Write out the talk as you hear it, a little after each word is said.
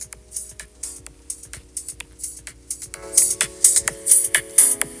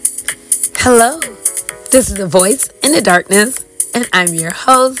Hello, this is The Voice in the Darkness, and I'm your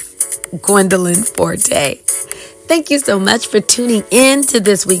host, Gwendolyn Forte. Thank you so much for tuning in to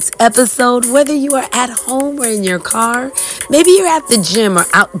this week's episode, whether you are at home or in your car. Maybe you're at the gym or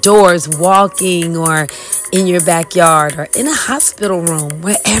outdoors walking or in your backyard or in a hospital room,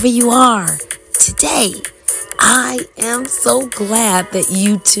 wherever you are. Today, I am so glad that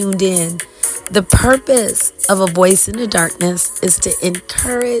you tuned in. The purpose of A Voice in the Darkness is to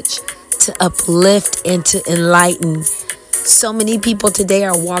encourage, to uplift, and to enlighten. So many people today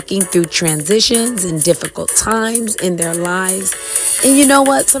are walking through transitions and difficult times in their lives. And you know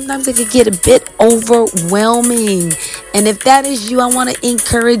what? Sometimes it can get a bit overwhelming. And if that is you, I want to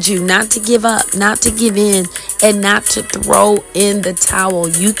encourage you not to give up, not to give in, and not to throw in the towel.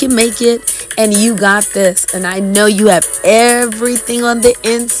 You can make it, and you got this. And I know you have everything on the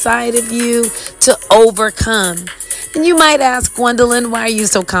inside of you to overcome. And you might ask, Gwendolyn, why are you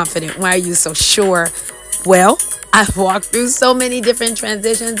so confident? Why are you so sure? Well, I've walked through so many different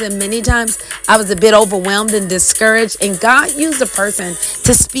transitions, and many times I was a bit overwhelmed and discouraged, and God used a person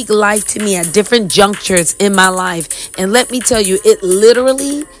to speak life to me at different junctures in my life. And let me tell you, it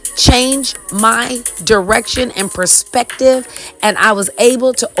literally changed my direction and perspective, and I was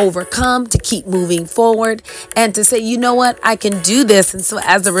able to overcome, to keep moving forward, and to say, you know what, I can do this. And so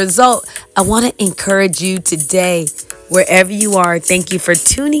as a result, I want to encourage you today, wherever you are. Thank you for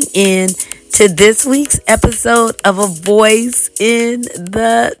tuning in to this week's episode of A Voice in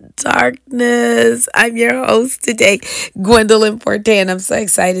the Darkness. I'm your host today, Gwendolyn Forte, and I'm so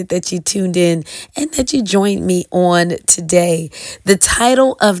excited that you tuned in and that you joined me on today. The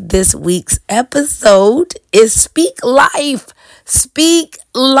title of this week's episode is Speak Life. Speak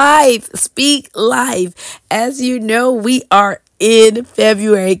life. Speak life. As you know, we are in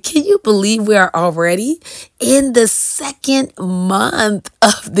February. Can you believe we are already in the second month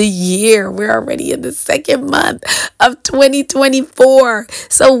of the year? We're already in the second month of 2024.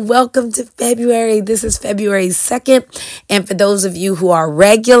 So welcome to February. This is February 2nd. And for those of you who are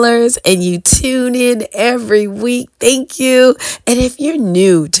regulars and you tune in every week, thank you. And if you're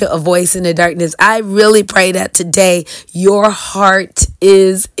new to A Voice in the Darkness, I really pray that today your heart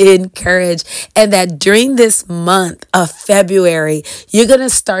is encouraged and that during this month of February, you're going to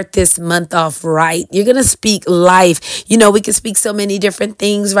start this month off right. You're going to speak life. You know, we can speak so many different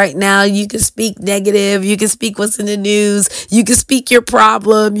things right now. You can speak negative. You can speak what's in the news. You can speak your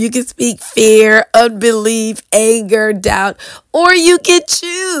problem. You can speak fear, unbelief, anger, doubt. Or you can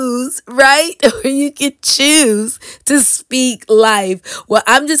choose, right? Or you can choose to speak life. Well,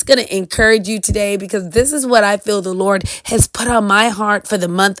 I'm just going to encourage you today because this is what I feel the Lord has put on my heart for the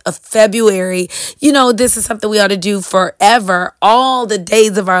month of February. You know, this is something we ought to do forever, all the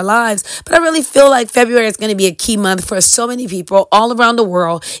days of our lives. But I really feel like February is going to be a key month for so many people all around the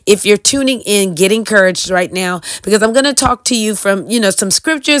world. If you're tuning in, get encouraged right now because I'm going to talk to you from, some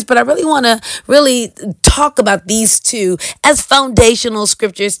scriptures, but I really want to talk about these two as foundational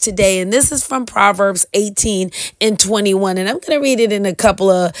scriptures today. And this is from Proverbs 18 and 21. And I'm going to read it in a couple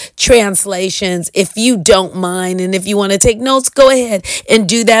of translations if you don't mind. And if you want to take notes, go ahead and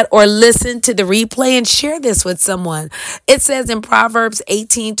do that or listen to the replay and share this with someone. It says in Proverbs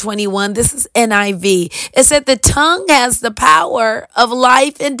 18:21, this is NIV. It said the tongue has the power of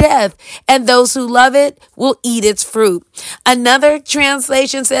life and death, and those who love it will eat its fruit. Another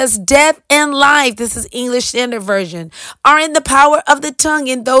translation says death and life, this is English Standard Version, are in the power of the tongue,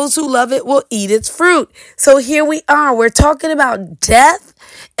 and those who love it will eat its fruit. So here we are. We're talking about death,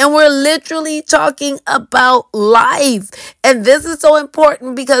 and we're literally talking about life. And this is so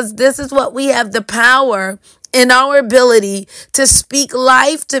important because this is what we have the power in our ability to speak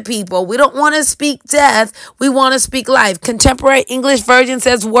life to people. We don't want to speak death. We want to speak life. Contemporary English Version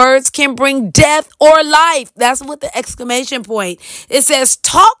says words can bring death or life. That's with the exclamation point. It says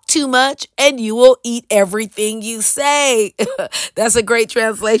talk too much and you will eat everything you say. That's a great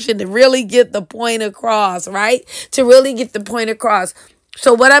translation to really get the point across, right? To really get the point across.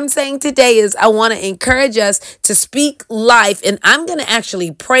 So what I'm saying today is I want to encourage us to speak life, and I'm going to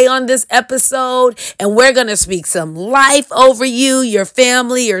actually pray on this episode, and we're going to speak some life over you, your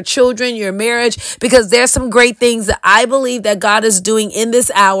family, your children, your marriage, because there's some great things that I believe that God is doing in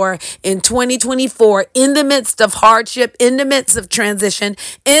this hour in 2024, in the midst of hardship, in the midst of transition,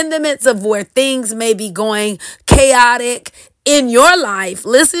 in the midst of where things may be going chaotic, in your life.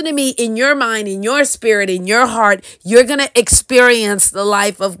 Listen to me, in your mind, in your spirit, in your heart, you're going to experience the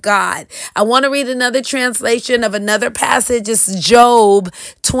life of God. I want to read another translation of another passage. It's Job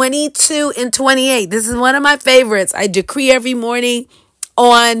 22 and 28. This is one of my favorites. I decree every morning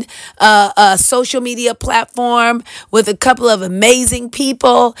on a social media platform with a couple of amazing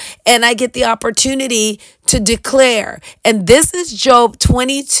people, and I get the opportunity to declare. And this is Job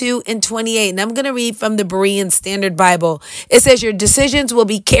 22 and 28. And I'm going to read from the Berean Standard Bible. It says, your decisions will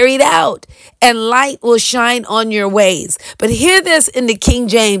be carried out and light will shine on your ways. But hear this in the King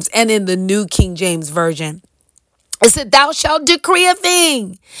James and in the New King James Version. It said, thou shalt decree a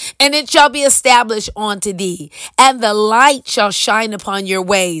thing, and it shall be established unto thee, and the light shall shine upon your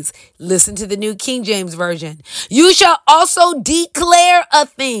ways. Listen to the New King James Version. You shall also declare a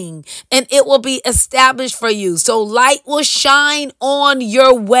thing, and it will be established for you. So light will shine on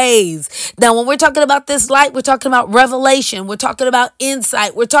your ways. Now, when we're talking about this light, we're talking about revelation. We're talking about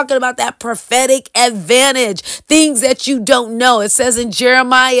insight. We're talking about that prophetic advantage, things that you don't know. It says in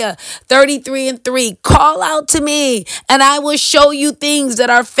Jeremiah 33:3, call out to me, and I will show you things that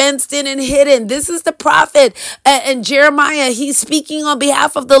are fenced in and hidden. This is the prophet and Jeremiah. He's speaking on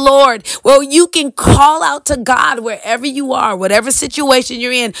behalf of the Lord. Well, you can call out to God wherever you are, whatever situation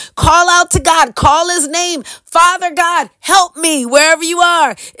you're in. Call out to God. Call his name. Father God, help me wherever you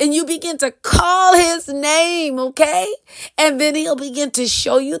are. And you begin to call his name, okay? And then he'll begin to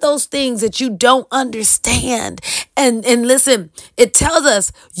show you those things that you don't understand. And listen, it tells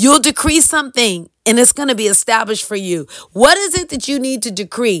us you'll decree something, and it's going to be established for you. What is it that you need to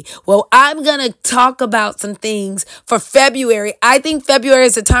decree? Well, I'm going to talk about some things for February. I think February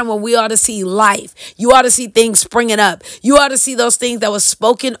is a time when we ought to see life. You ought to see things springing up. You ought to see those things that was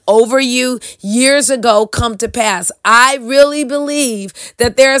spoken over you years ago come to pass. I really believe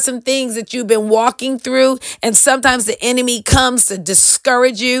that there are some things that you've been walking through, and sometimes the enemy comes to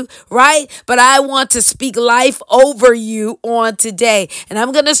discourage you, right? But I want to speak life over you on today. And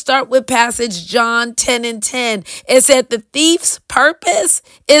I'm going to start with passage John 10:10. It said the thief's purpose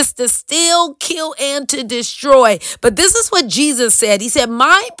is to steal, kill, and to destroy. But this is what Jesus said. He said,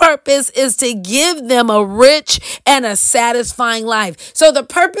 my purpose is to give them a rich and a satisfying life. So the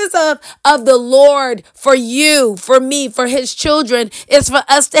purpose of the Lord for you, for me, for his children is for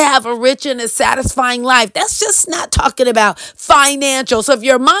us to have a rich and a satisfying life. That's just not talking about financial. So if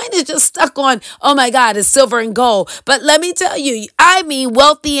your mind is just stuck on, oh my God, it's silver and gold. But let me tell you, I mean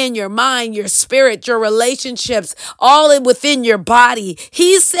wealthy in your mind, your spirit, your relationships, all within your body.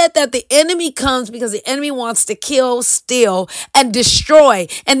 He said that the enemy comes because the enemy wants to kill, steal, and destroy.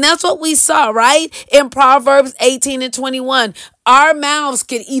 And that's what we saw, right? In Proverbs 18:21. Our mouths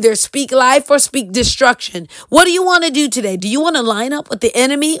can either speak life or speak destruction. What do you want to do today? Do you want to line up with the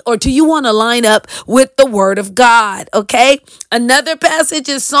enemy, or do you want to line up with the word of God? Okay. Another passage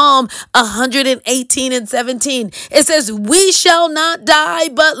is Psalm 118:17. It says, we shall not die,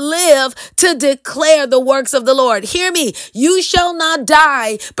 but live to declare the works of the Lord. Hear me. You shall not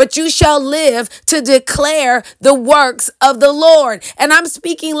die, but you shall live to declare the works of the Lord. And I'm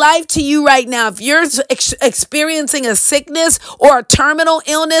speaking life to you right now. If you're experiencing a sickness or a terminal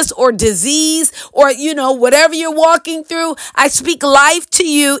illness or disease, or, whatever you're walking through, I speak life to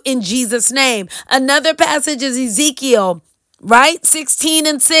you in Jesus' name. Another passage is Ezekiel, right?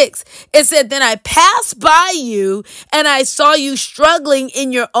 16:6. It said, then I passed by you and I saw you struggling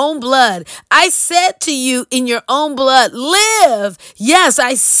in your own blood. I said to you in your own blood, live. Yes,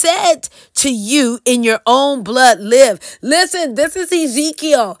 I said to you in your own blood, live. Listen, this is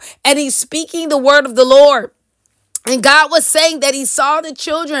Ezekiel, and he's speaking the word of the Lord. And God was saying that he saw the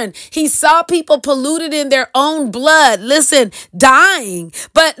children. He saw people polluted in their own blood. Listen, dying.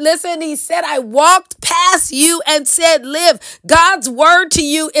 But listen, he said, I walked past you and said, live. God's word to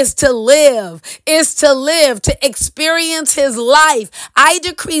you is to live, to experience his life. I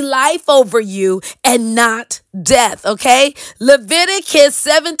decree life over you and not death. Okay. Leviticus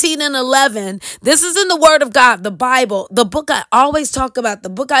 17:11. This is in the word of God, the Bible, the book I always talk about, the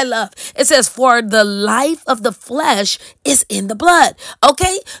book I love. It says, for the life of the flesh is in the blood.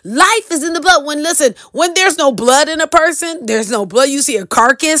 Okay. Life is in the blood. When there's no blood in a person, there's no blood. You see a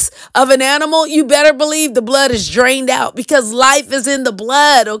carcass of an animal, you better believe the blood is drained out, because life is in the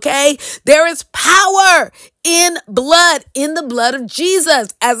blood. Okay. There is power in the blood of Jesus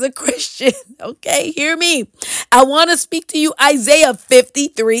as a Christian. Okay, hear me. I want to speak to you Isaiah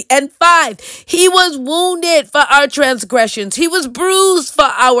 53:5. He was wounded for our transgressions. He was bruised for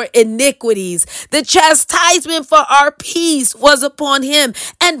our iniquities. The chastisement for our peace was upon him,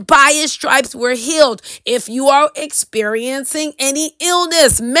 and by his stripes we're healed. If you are experiencing any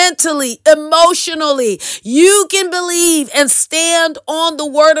illness, mentally, emotionally, you can believe and stand on the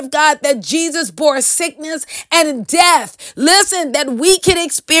word of God that Jesus bore sickness and death. Listen, that we can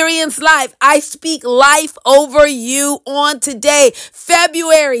experience life. I speak life over you on today.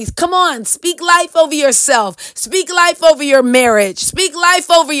 February's, come on, speak life over yourself. Speak life over your marriage. Speak life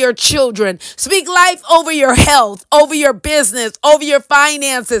over your children. Speak life over your health, over your business, over your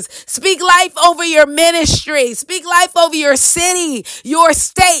finances. Speak life over your ministry. Speak life over your city, your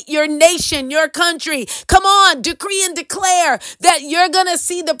state, your nation, your country. Come on, decree and declare that you're going to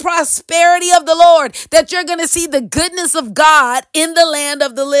see the prosperity of the Lord, that you're going to see the goodness of God in the land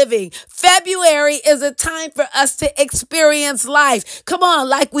of the living. February is a time for us to experience life. Come on,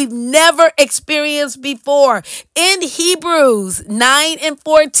 like we've never experienced before. In Hebrews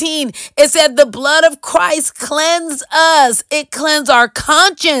 9:14, it said the blood of Christ cleanses us. It cleanses our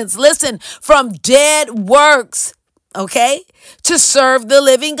conscience. Listen, from dead works. Okay, to serve the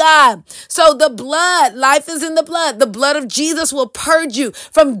living God. So the blood, life is in the blood. The blood of Jesus will purge you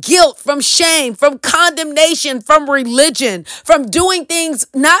from guilt, from shame, from condemnation, from religion, from doing things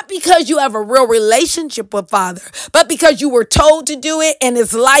not because you have a real relationship with Father, but because you were told to do it and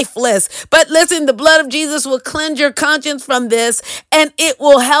it's lifeless. But listen, the blood of Jesus will cleanse your conscience from this, and it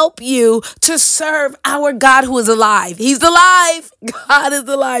will help you to serve our God who is alive. He's alive. God is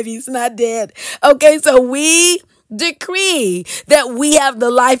alive. He's not dead. Okay, so we decree that we have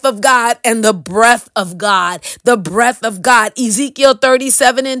the life of God and the breath of God. The breath of God. Ezekiel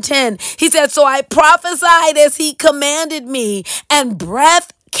 37:10. He said, so I prophesied as he commanded me, and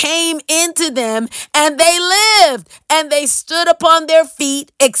breath came into them, and they lived, and they stood upon their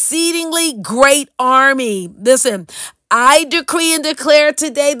feet, exceedingly great army. Listen, I decree and declare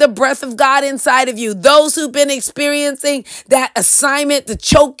today the breath of God inside of you. Those who've been experiencing that assignment to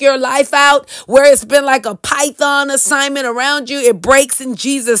choke your life out, where it's been like a python assignment around you, it breaks in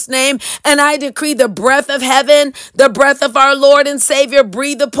Jesus' name. And I decree the breath of heaven, the breath of our Lord and Savior,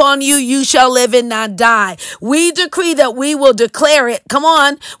 breathe upon you. You shall live and not die. We decree that we will declare it. Come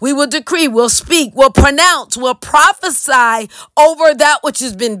on. We will decree, we'll speak, we'll pronounce, we'll prophesy over that which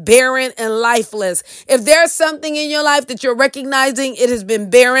has been barren and lifeless. If there's something in your life that you're recognizing it has been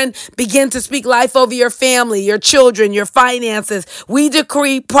barren, begin to speak life over your family, your children, your finances. We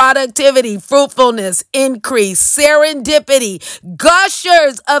decree productivity, fruitfulness, increase, serendipity,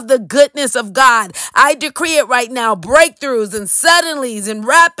 gushers of the goodness of God. I decree it right now. Breakthroughs and suddenlies and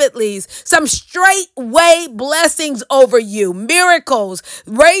rapidlies, some straightway blessings over you, miracles,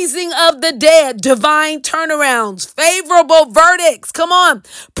 raising of the dead, divine turnarounds, favorable verdicts. Come on.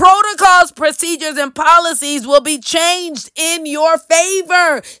 Protocols, procedures, and policies will be changed in your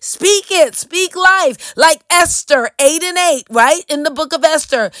favor. Speak it. Speak life. Like Esther 8:8, right? In the book of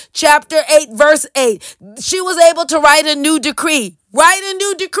Esther, chapter 8, verse 8. She was able to write a new decree. Write a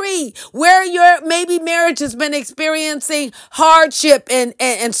new decree where your maybe marriage has been experiencing hardship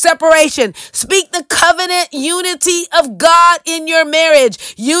and separation. Speak the covenant unity of God in your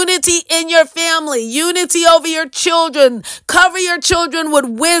marriage, unity in your family, unity over your children. Cover your children with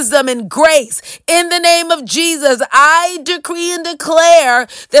wisdom and grace. In the name of Jesus, I decree and declare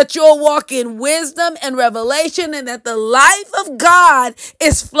that you'll walk in wisdom and revelation, and that the life of God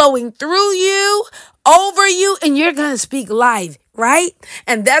is flowing through you, over you, and you're going to speak life. Right?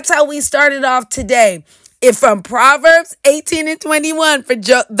 And that's how we started off today. If from Proverbs 18:21, for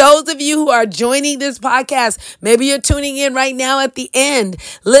those of you who are joining this podcast, maybe you're tuning in right now at the end.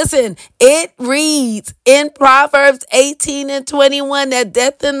 Listen, it reads in Proverbs 18:21 that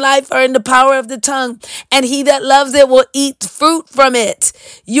death and life are in the power of the tongue, and he that loves it will eat fruit from it.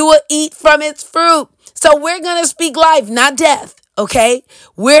 You will eat from its fruit. So we're going to speak life, not death. Okay?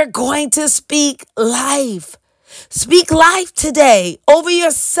 We're going to speak life. Speak life today over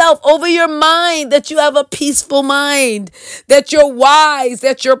yourself, over your mind, that you have a peaceful mind, that you're wise,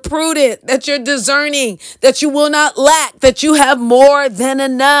 that you're prudent, that you're discerning, that you will not lack, that you have more than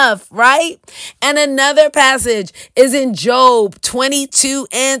enough, right? And another passage is in Job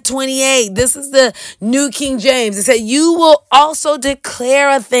 22:28. This is the New King James. It said, you will also declare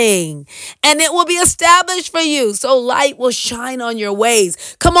a thing, and it will be established for you. So light will shine on your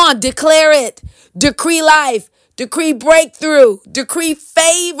ways. Come on, declare it. Decree life. Decree breakthrough, decree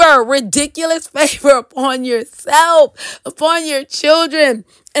favor, ridiculous favor upon yourself, upon your children,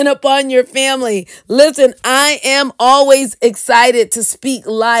 and upon your family. Listen, I am always excited to speak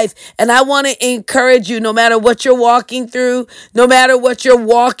life, and I want to encourage you, no matter what you're walking through, no matter what you're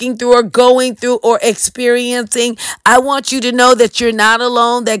walking through or going through or experiencing, I want you to know that you're not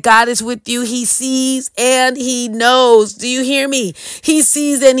alone, that God is with you. He sees and he knows. Do you hear me? He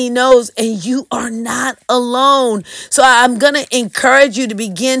sees and he knows, and you are not alone. So I'm going to encourage you to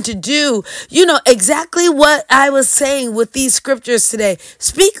begin to do, exactly what I was saying with these scriptures today.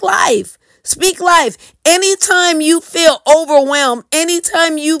 Speak life. Speak life. Anytime you feel overwhelmed,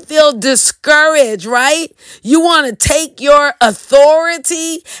 anytime you feel discouraged, right? You want to take your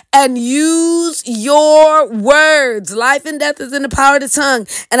authority and use your words. Life and death is in the power of the tongue.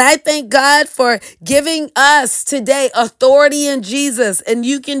 And I thank God for giving us today authority in Jesus. And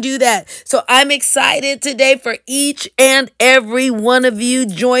you can do that. So I'm excited today for each and every one of you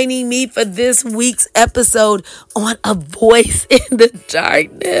joining me for this week's episode on A Voice in the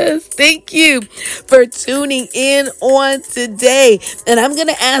Darkness. Thank you for tuning in on today. And I'm going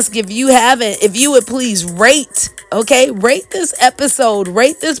to ask if you would please rate this episode,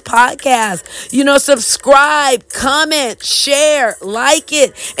 rate this podcast, subscribe, comment, share, like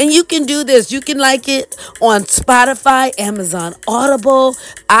it. And you can do this. You can like it on Spotify, Amazon Audible,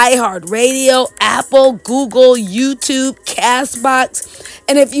 iHeartRadio, Apple, Google, YouTube, Castbox.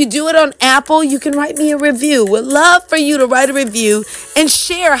 And if you do it on Apple, you can write me a review. Would love for you to write a review and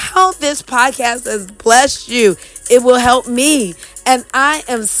share how this podcast has blessed you. It will help me. And I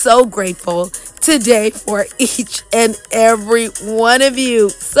am so grateful today for each and every one of you.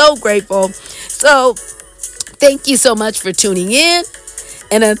 So grateful. So thank you so much for tuning in.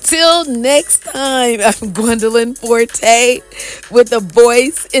 And until next time, I'm Gwendolyn Forte with A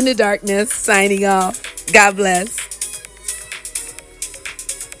Voice in the Darkness signing off. God bless.